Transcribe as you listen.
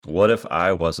What if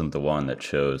I wasn't the one that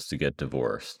chose to get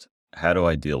divorced? How do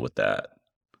I deal with that?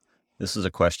 This is a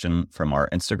question from our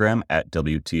Instagram at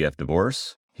WTF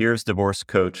Divorce. Here's divorce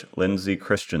coach Lindsay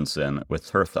Christensen with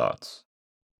her thoughts.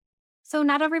 So,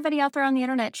 not everybody out there on the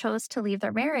internet chose to leave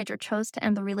their marriage or chose to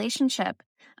end the relationship.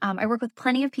 I work with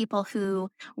plenty of people who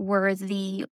were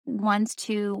the ones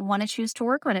to want to choose to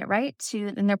work on it, right?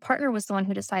 And their partner was the one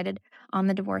who decided on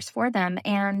the divorce for them.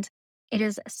 And it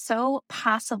is so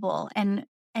possible and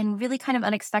really kind of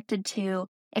unexpected to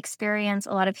experience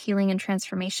a lot of healing and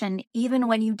transformation, even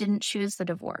when you didn't choose the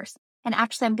divorce. And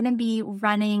actually, I'm going to be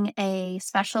running a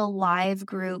special live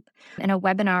group and a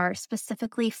webinar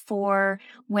specifically for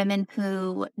women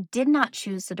who did not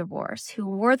choose the divorce, who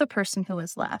were the person who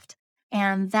was left.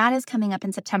 And that is coming up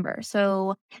in September.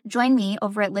 So join me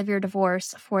over at Live Your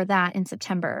Divorce for that in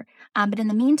September. But in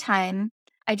the meantime,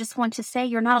 I just want to say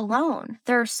you're not alone.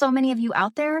 There are so many of you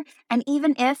out there. And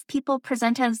even if people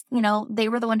present as, they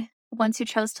were the ones who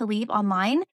chose to leave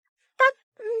online, that's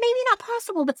maybe not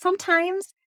possible. But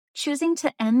sometimes choosing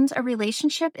to end a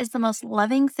relationship is the most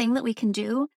loving thing that we can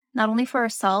do, not only for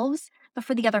ourselves, but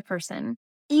for the other person,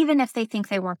 even if they think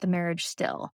they want the marriage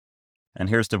still. And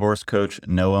here's divorce coach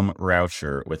Noam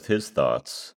Rauscher with his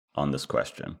thoughts on this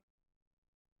question.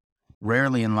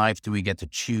 Rarely in life do we get to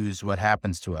choose what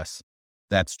happens to us.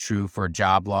 That's true for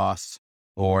job loss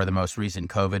or the most recent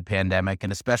COVID pandemic,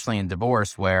 and especially in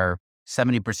divorce, where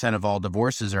 70% of all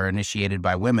divorces are initiated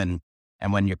by women.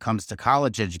 And when it comes to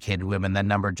college-educated women, that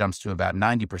number jumps to about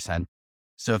 90%.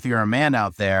 So if you're a man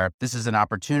out there, this is an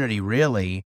opportunity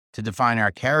really to define our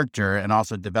character and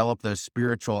also develop those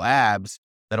spiritual abs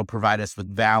that'll provide us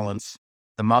with balance,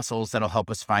 the muscles that'll help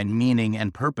us find meaning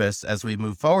and purpose as we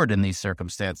move forward in these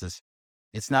circumstances.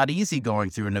 It's not easy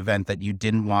going through an event that you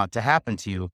didn't want to happen to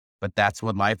you, but that's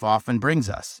what life often brings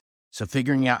us. So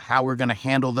figuring out how we're going to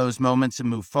handle those moments and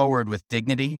move forward with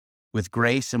dignity, with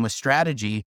grace, and with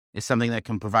strategy is something that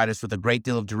can provide us with a great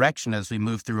deal of direction as we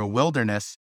move through a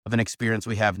wilderness of an experience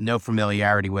we have no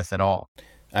familiarity with at all.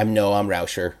 I'm Noam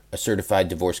Rauscher, a certified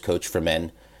divorce coach for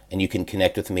men, and you can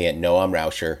connect with me at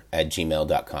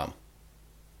noamrauscher@gmail.com.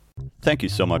 Thank you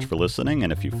so much for listening,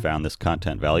 and if you found this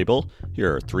content valuable,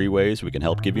 here are 3 ways we can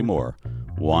help give you more.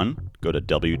 1, go to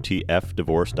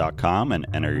WTFdivorce.com and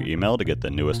enter your email to get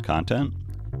the newest content.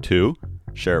 2,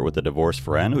 share it with a divorced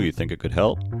friend who you think it could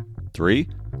help. 3,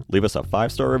 leave us a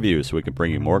 5-star review so we can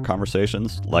bring you more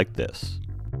conversations like this.